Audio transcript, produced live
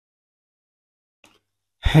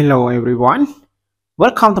Hello everyone,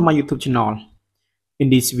 welcome to my YouTube channel. In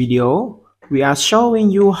this video, we are showing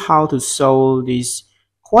you how to solve this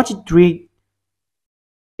quadratic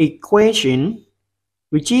equation,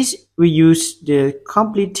 which is we use the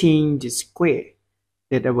completing the square.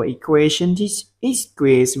 That our equation is x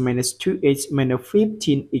squared minus 2x minus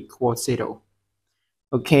 15 equals 0.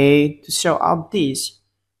 Okay, to solve out this,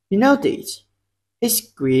 you know this x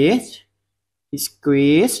squared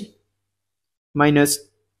minus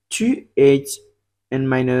 2x and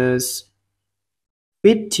minus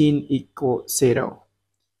 15 equals 0.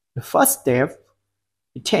 The first step,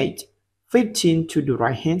 we take 15 to the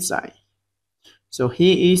right hand side. So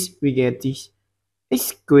here is we get this x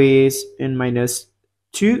squared and minus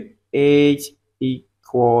 2x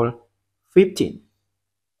equal 15.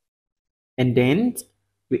 And then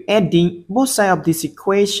we adding both sides of this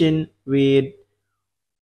equation with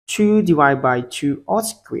 2 divided by 2 all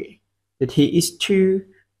square. That here is 2,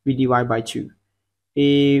 we divide by 2.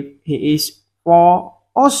 If here is 4,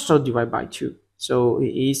 also divide by 2. So it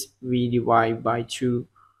is we divide by 2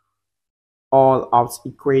 all of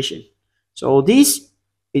equation. So this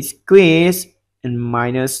is squared and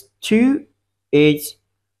minus 2h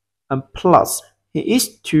and plus here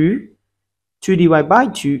is 2. 2 divided by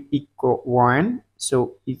 2 equal 1.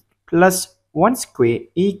 So it plus 1 square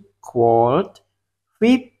equal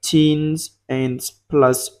 15 and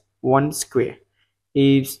plus 1 square.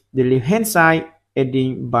 If the left hand side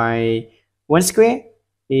adding by 1 square,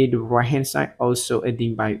 the right hand side also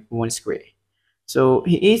adding by 1 square. So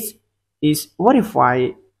here is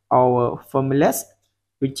modify our formulas,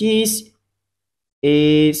 which is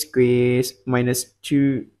a squared minus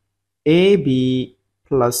 2ab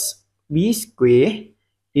plus b square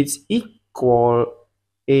is equal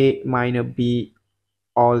a minus b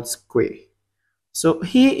all square. So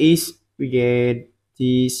here is we get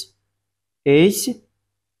this h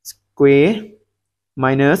square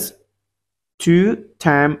minus 2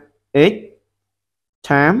 times 8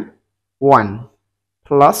 times 1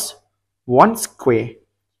 plus 1 square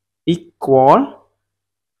equal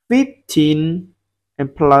 15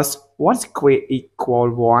 and plus 1 square equal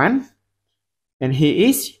 1. And here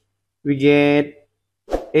is we get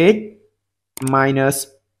 8 minus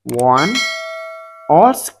 1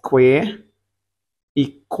 all square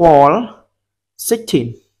equal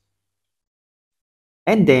 16.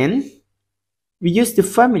 And then we use the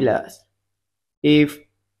formulas. If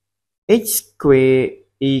h squared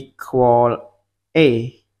equal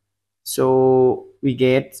a, so we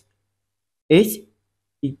get h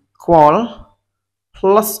equal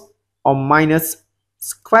plus or minus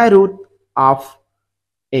square root of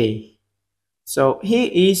a. So here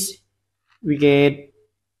is we get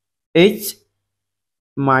h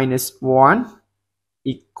minus 1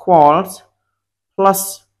 equals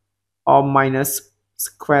plus or minus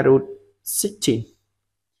square root 16.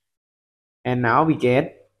 And now we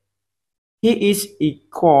get here is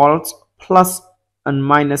equals plus and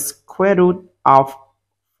minus square root of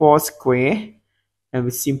 4 square, and we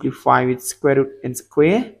simplify with square root and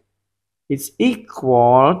square. It's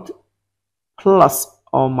equal plus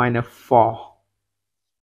or minus 4.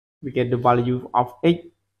 We get the value of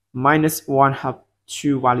 8 minus 1 have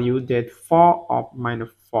two values, that 4 or minus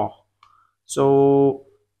 4. So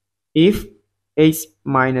if h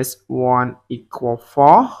minus 1 equal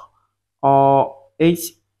 4 or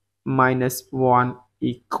h minus 1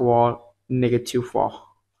 equal negative 4.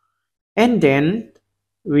 And then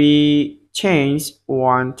we change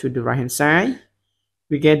 1 to the right hand side.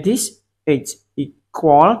 We get this h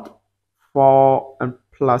equal 4 and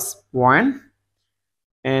plus 1.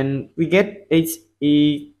 And we get h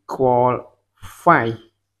equal 5.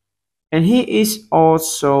 And here is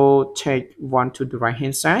also take 1 to the right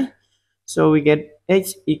hand side. So we get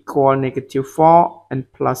h equal negative 4 and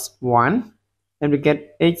plus 1. And we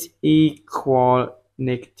get h equal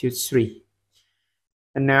negative 3.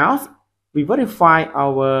 And now we verify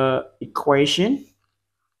our equation.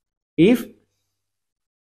 If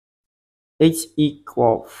h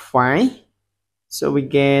equal 5, so we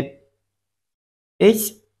get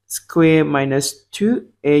h squared minus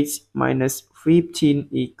 2h minus 15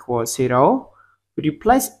 equals 0. We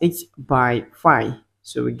replace h by 5.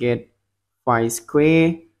 So we get 5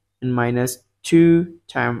 squared and minus 2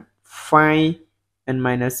 times 5 and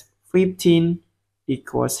minus 15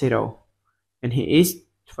 equals 0. And here is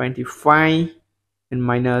 25 and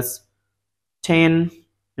minus 10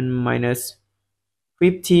 and minus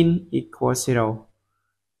 15 equals 0.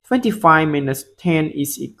 25 minus 10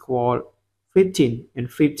 is equal 15,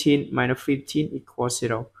 and 15 minus 15 equals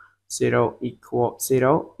 0. 0 equals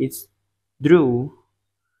 0 is true.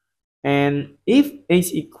 And if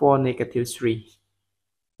h equal negative 3,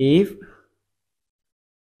 if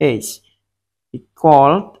h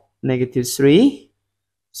equal -3,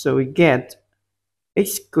 so we get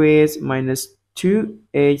x squared minus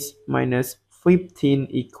 2h minus 15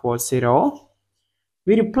 equals 0.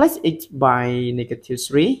 We replace h by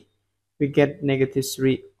 -3. We get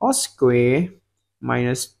 -3 all square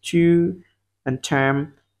minus 2 and times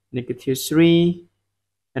 -3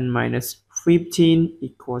 and minus 15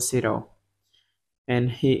 equals 0. And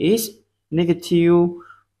here is negative.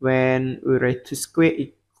 When we raise to square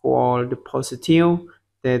equal the positive,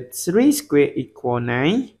 that 3 square equal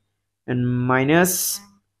 9, and minus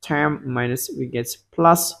times minus we get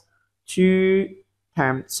plus 2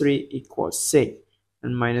 times 3 equals 6,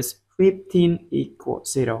 and minus 15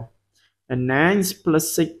 equals 0. And 9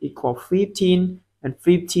 plus 6 equals 15, and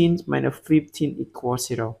 15 minus 15 equals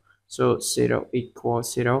 0. So 0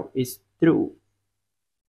 equals 0 is true.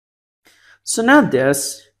 So now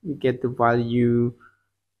thus we get the value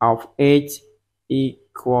of h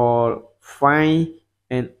equal 5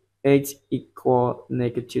 and h equal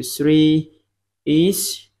 -3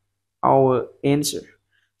 is our answer.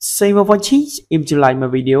 Thanks for watching. If you like my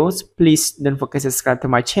videos, please don't forget to subscribe to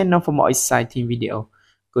my channel for more exciting video.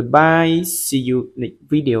 Goodbye. See you next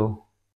video.